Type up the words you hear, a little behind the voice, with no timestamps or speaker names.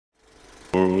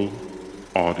Burl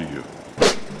Audio.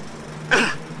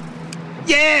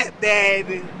 Yeah,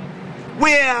 baby.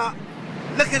 We're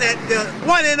looking at the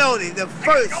one and only, the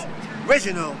first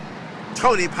original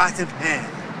Tony Pots and Pan,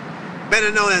 better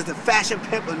known as the fashion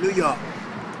pimp of New York.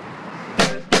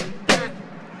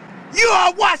 You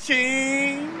are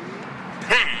watching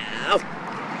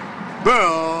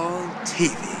Burl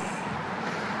TV.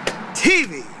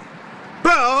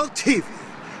 Burl TV.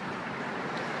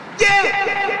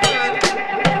 Yeah!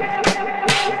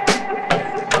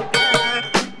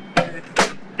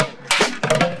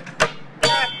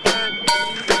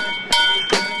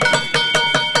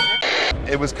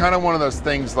 It was kind of one of those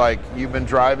things like you've been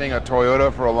driving a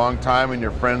Toyota for a long time and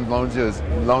your friend loans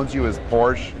you his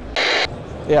Porsche.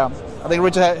 Yeah, I think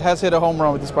Richard has hit a home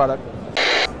run with this product.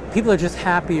 People are just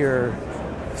happier,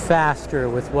 faster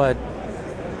with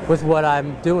what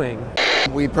I'm doing.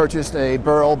 We purchased a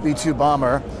Burl B2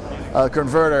 Bomber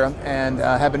converter and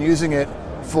have been using it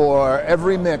for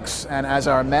every mix and as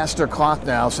our master clock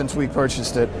now since we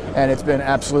purchased it, and it's been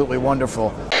absolutely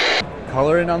wonderful.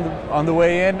 Coloring on the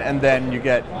way in, and then you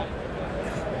get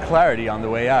clarity on the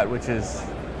way out, which is,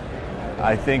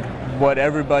 I think, what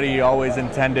everybody always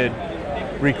intended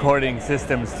recording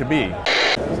systems to be.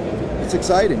 It's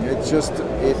exciting. It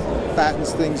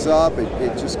fattens things up.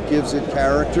 It just gives it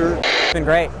character. It's been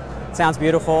great. It sounds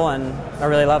beautiful, and I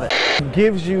really love it. It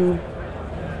gives you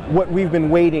what we've been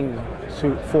waiting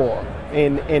for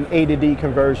in A to D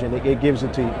conversion. It gives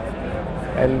it to you,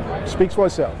 and speaks for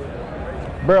itself.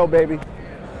 Burl, baby.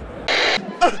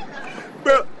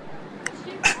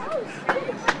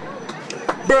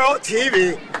 Burl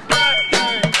TV.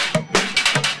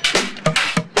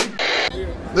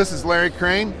 This is Larry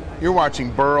Crane. You're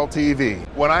watching Burl TV.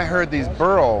 When I heard these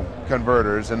Burl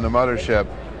converters in the mothership,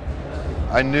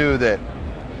 I knew that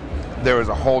there was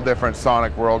a whole different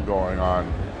sonic world going on.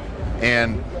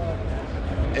 And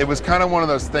it was kind of one of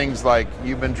those things like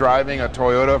you've been driving a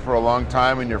Toyota for a long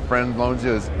time and your friend loans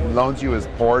you his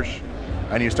Porsche,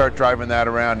 and you start driving that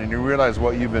around and you realize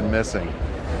what you've been missing.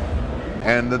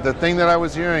 And the thing that I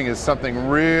was hearing is something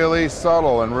really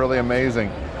subtle and really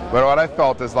amazing. But what I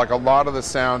felt is like a lot of the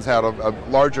sounds had a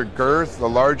larger girth, a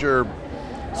larger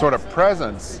sort of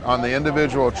presence on the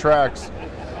individual tracks,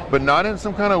 but not in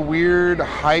some kind of weird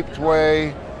hyped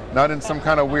way, not in some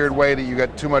kind of weird way that you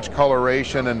get too much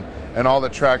coloration and all the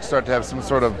tracks start to have some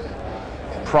sort of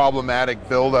problematic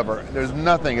buildup. There's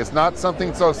nothing. It's not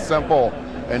something so simple.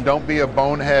 And don't be a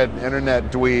bonehead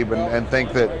internet dweeb and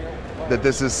think that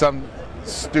this is some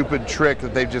stupid trick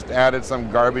that they've just added some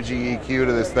garbagey EQ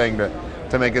to this thing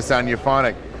to make it sound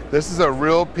euphonic. This is a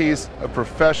real piece of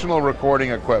professional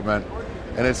recording equipment,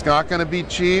 and it's not going to be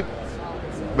cheap,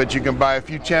 but you can buy a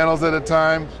few channels at a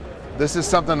time. This is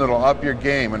something that'll up your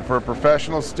game, and for a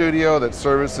professional studio that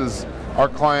services our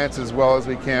clients as well as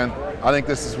we can, I think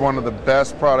this is one of the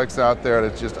best products out there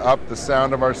that's just upped the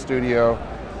sound of our studio.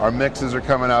 Our mixes are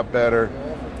coming out better.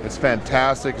 It's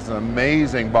fantastic. It's an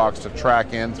amazing box to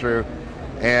track in through.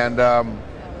 And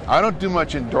I don't do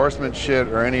much endorsement shit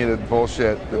or any of the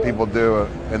bullshit that people do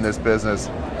in this business.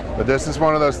 But this is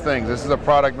one of those things. This is a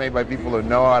product made by people who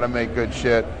know how to make good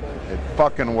shit. It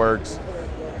fucking works.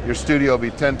 Your studio will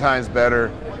be 10 times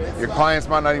better. Your clients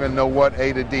might not even know what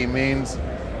A to D means,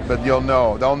 but you'll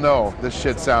know. They'll know this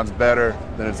shit sounds better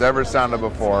than it's ever sounded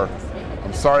before.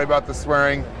 I'm sorry about the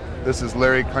swearing. This is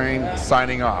Larry Crane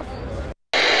signing off.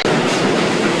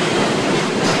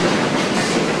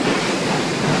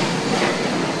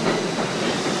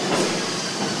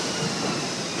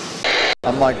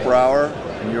 I'm Mike Brauer,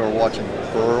 and you're watching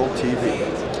Burl TV.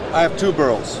 I have two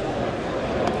Burls.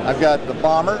 I've got the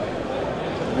Bomber,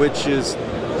 which is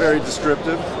very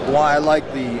descriptive. Why I like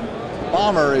the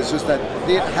Bomber is just that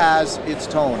it has its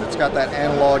tone. It's got that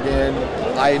analog in.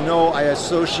 I know I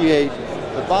associate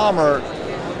the Bomber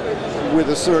with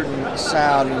a certain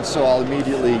sound, and so I'll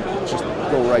immediately just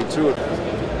go right to it.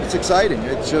 It's exciting.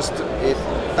 It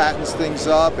fattens things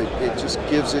up. It just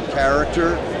gives it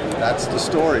character. That's the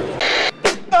story.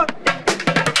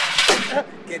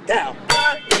 Get down.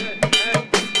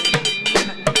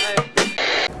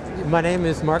 My name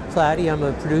is Mark Plati. I'm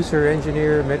a producer,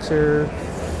 engineer, mixer,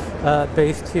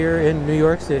 based here in New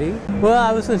York City. Well,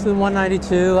 I was listening to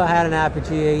 192. I had an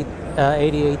Apogee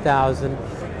 88,000.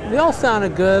 They all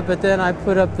sounded good, but then I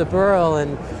put up the Burl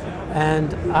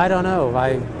and I don't know.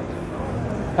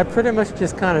 I pretty much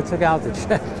just kind of took out the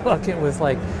checkbook. It was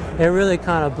like, it really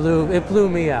kind of blew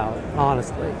me out,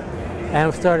 honestly. And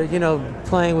I started,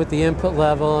 playing with the input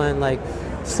level, and like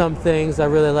some things I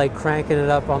really like cranking it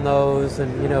up on those,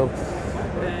 and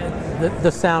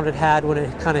the sound it had when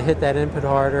it kind of hit that input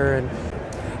harder.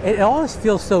 it always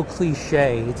feels so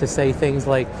cliche to say things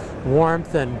like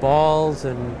warmth and balls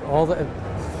and all that,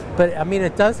 but I mean,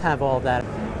 it does have all that.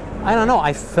 I don't know,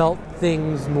 I felt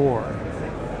things more,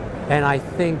 and I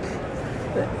think,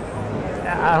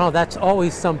 I don't know, that's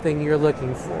always something you're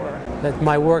looking for, that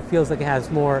my work feels like it has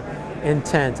more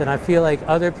intent, and I feel like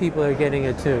other people are getting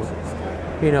it too.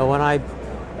 You know, when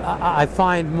I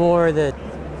find more that,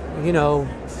 you know,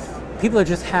 people are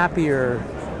just happier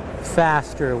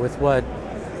faster with what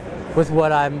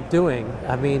I'm doing.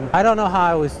 I mean, I don't know how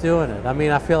I was doing it. I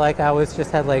mean, I feel like I was just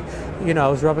had like, you know, I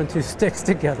was rubbing two sticks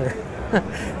together.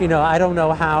 You know, I don't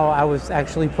know how I was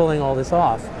actually pulling all this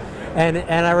off. And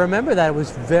I remember that it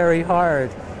was very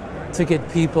hard to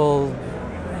get people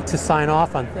to sign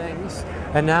off on things.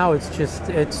 And now it's just,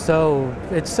 it's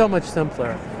so much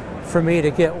simpler for me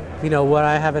to get, you know, what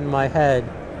I have in my head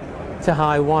to how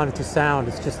I want it to sound.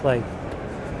 It's just like,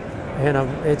 you know,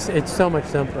 it's so much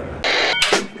simpler.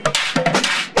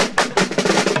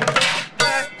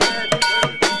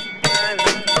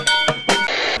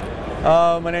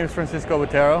 My name is Francisco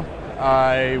Botero.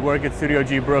 I work at Studio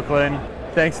G Brooklyn.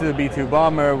 Thanks to the B2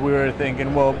 Bomber, we were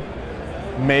thinking, well,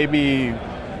 maybe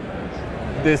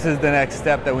this is the next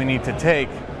step that we need to take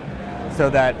so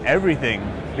that everything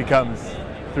becomes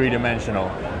three-dimensional,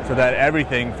 so that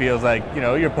everything feels like, you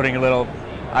know, you're putting a little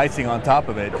icing on top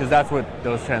of it, because that's what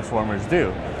those transformers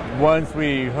do. Once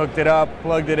we hooked it up,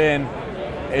 plugged it in,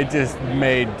 it just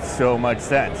made so much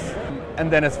sense.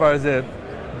 And then as far as the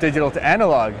digital to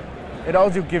analog, it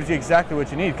also gives you exactly what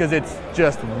you need, because it's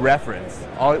just reference.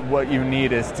 All what you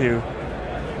need is to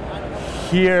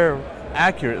hear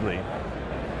accurately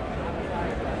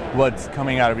what's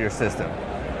coming out of your system.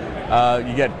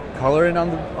 You get color in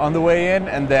on the way in,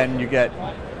 and then you get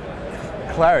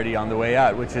clarity on the way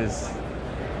out, which is,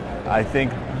 I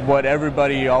think, what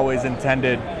everybody always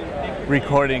intended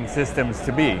recording systems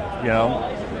to be. You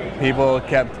know, people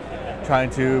kept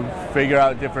trying to figure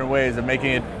out different ways of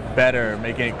making it better,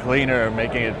 making it cleaner,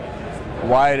 making it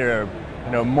wider,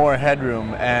 you know, more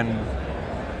headroom,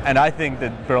 and I think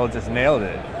that Burl just nailed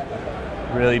it.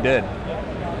 Really did.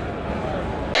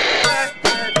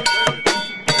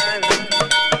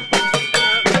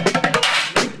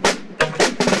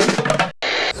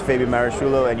 It's Fabian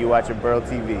Marasciullo, and you're watching Burl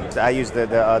TV. I use the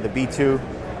B2.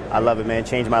 I love it, man.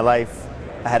 Changed my life.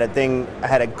 I had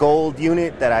a gold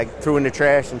unit that I threw in the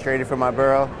trash and traded for my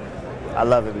Burl. I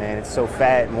love it, man. It's so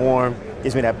fat and warm.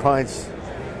 Gives me that punch.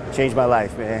 Changed my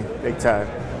life, man. Big time.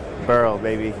 Burl,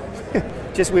 baby.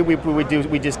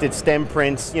 we just did stem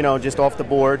prints, you know, just off the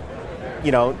board,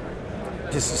 you know,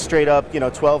 just straight up, you know,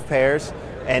 12 pairs,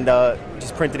 and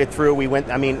just printed it through. We went,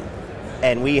 I mean,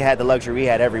 and we had the luxury. We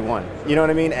had every one. You know what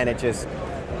I mean? And it just,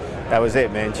 that was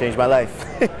it, man. Changed my life.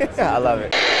 I love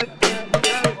it.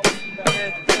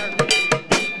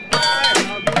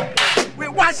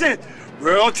 We're watching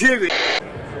Burl TV.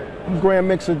 I'm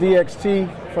Grandmixer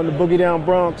DXT from the Boogie Down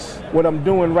Bronx. What I'm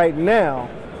doing right now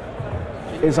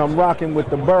is I'm rocking with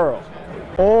the Burl.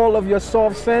 All of your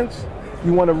soft scents,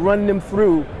 you want to run them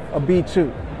through a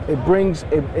B2.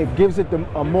 It gives it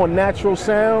a more natural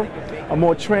sound, a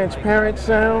more transparent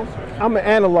sound. I'm an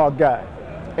analog guy,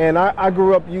 and I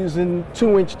grew up using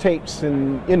 2-inch tapes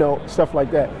and, you know, stuff like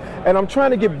that. And I'm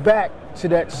trying to get back to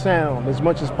that sound as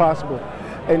much as possible.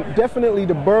 And definitely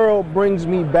the Burl brings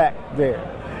me back there.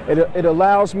 It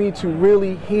allows me to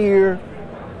really hear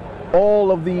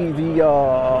all of the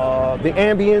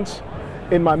ambience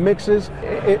in my mixes.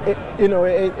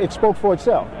 It spoke for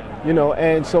itself, you know.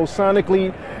 And so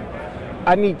sonically,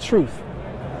 I need truth,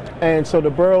 and so the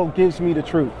Burl gives me the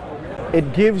truth.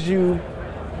 It gives you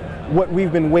what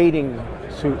we've been waiting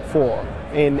for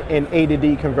in A to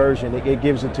D conversion. It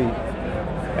gives it to you,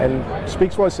 and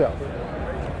speaks for itself.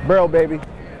 Burl, baby.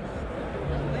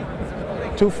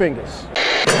 2 fingers.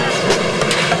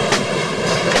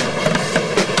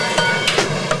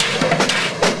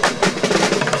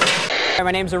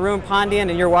 My name's Arun, Pandian,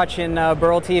 and you're watching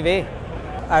Burl TV.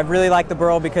 I really like the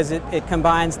Burl because it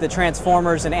combines the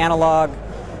transformers and analog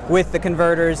with the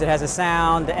converters. It has a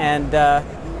sound, and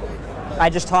I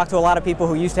just talked to a lot of people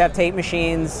who used to have tape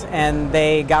machines, and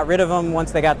they got rid of them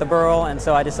once they got the Burl, and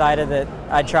so I decided that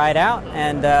I'd try it out,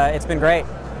 and it's been great.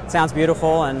 It sounds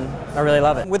beautiful, and I really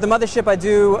love it. With the mothership, I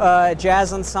do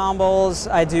jazz ensembles,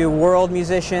 I do world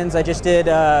musicians. I just did,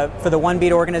 for the One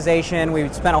Beat organization, we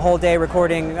spent a whole day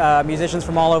recording musicians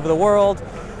from all over the world.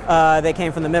 They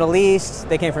came from the Middle East,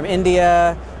 they came from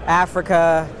India,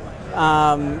 Africa,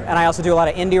 and I also do a lot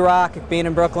of indie rock, being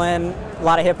in Brooklyn, a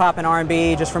lot of hip hop and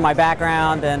R&B just from my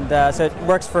background, and so it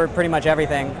works for pretty much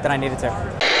everything that I needed to.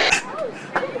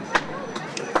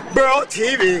 Burl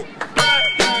TV.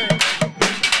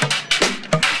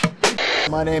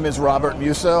 My name is Robert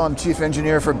Musso. I'm chief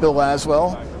engineer for Bill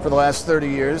Laswell for the last 30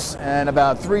 years. And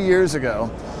about 3 years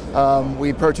ago,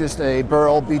 we purchased a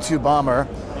Burl B2 bomber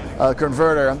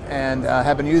converter and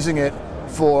have been using it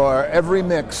for every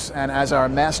mix and as our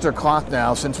master clock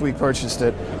now since we purchased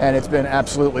it, and it's been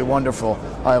absolutely wonderful.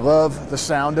 I love the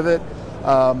sound of it.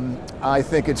 I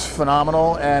think it's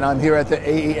phenomenal, and I'm here at the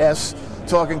AES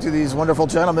talking to these wonderful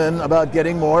gentlemen about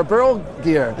getting more Burl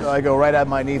gear. I go right out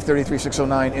my Neve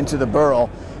 33609 into the Burl,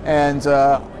 and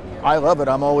I love it.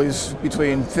 I'm always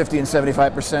between 50 and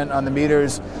 75% on the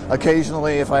meters.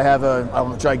 Occasionally, if I have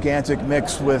a gigantic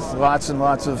mix with lots and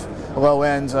lots of low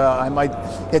ends, I might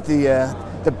hit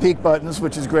the peak buttons,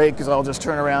 which is great because I'll just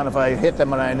turn around if I hit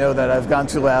them and I know that I've gone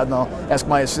too loud, and I'll ask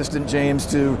my assistant James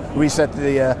to reset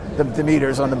the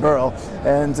meters on the Burl.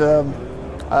 And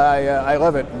I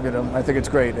love it. You know, I think it's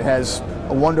great. It has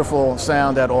a wonderful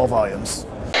sound at all volumes.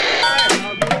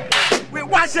 We're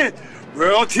watching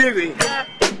Burl TV.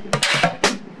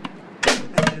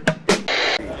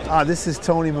 This is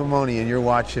Tony Maimone, and you're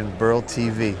watching Burl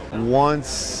TV.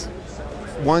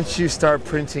 Once you start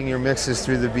printing your mixes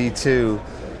through the B2,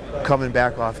 coming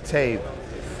back off tape,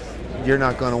 you're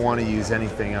not going to want to use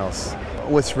anything else.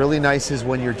 What's really nice is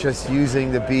when you're just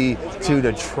using the B2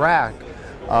 to track,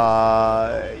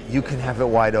 you can have it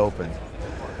wide open.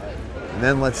 And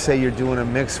then let's say you're doing a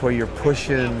mix where you're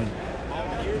pushing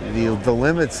the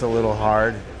limits a little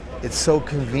hard. It's so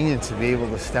convenient to be able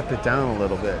to step it down a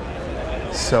little bit.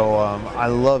 So I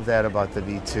love that about the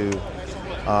B2.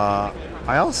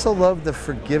 I also love the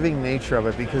forgiving nature of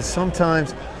it, because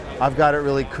sometimes I've got it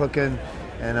really cooking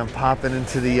and I'm popping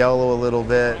into the yellow a little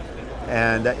bit,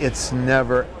 and it's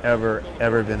never, ever,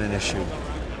 ever been an issue.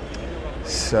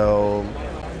 So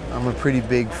I'm a pretty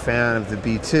big fan of the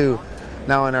B2.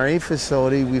 Now in our A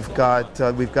facility, we've got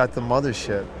the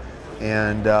mothership,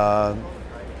 and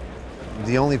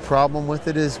the only problem with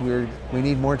it is we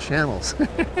need more channels.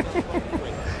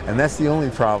 And that's the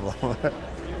only problem.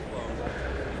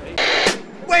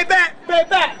 Way back, way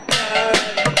back.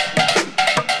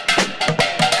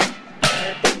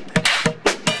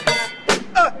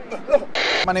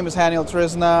 My name is Haniel,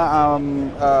 Trisna. I'm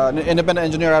an independent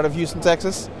engineer out of Houston,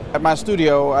 Texas. At my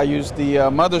studio, I use the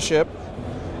mothership.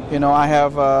 You know, I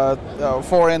have a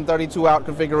 4-in, 32-out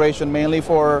configuration, mainly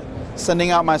for sending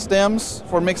out my stems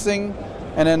for mixing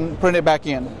and then putting it back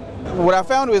in. What I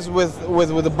found is with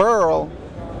the Burl,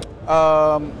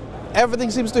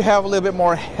 everything seems to have a little bit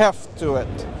more heft to it.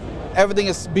 Everything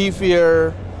is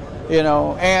beefier, you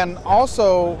know, and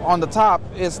also on the top,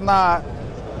 it's not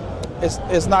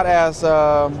as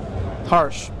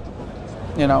harsh.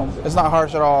 You know, it's not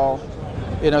harsh at all.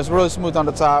 You know, it's really smooth on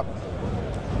the top.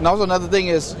 And also another thing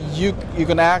is you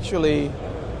can actually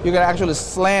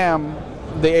slam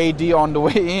the AD on the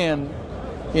way in,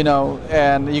 you know,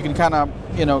 and you can kind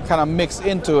of mix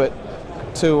into it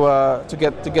to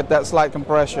get that slight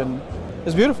compression.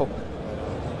 It's beautiful.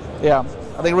 Yeah,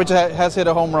 I think Richard has hit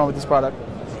a home run with this product.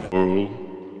 Burl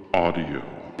Audio.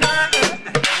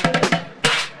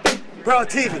 Burl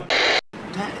TV.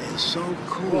 That is so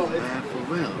cool, man,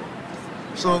 for real.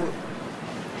 So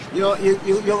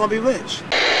you're gonna be rich.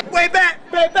 Way back,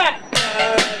 way back.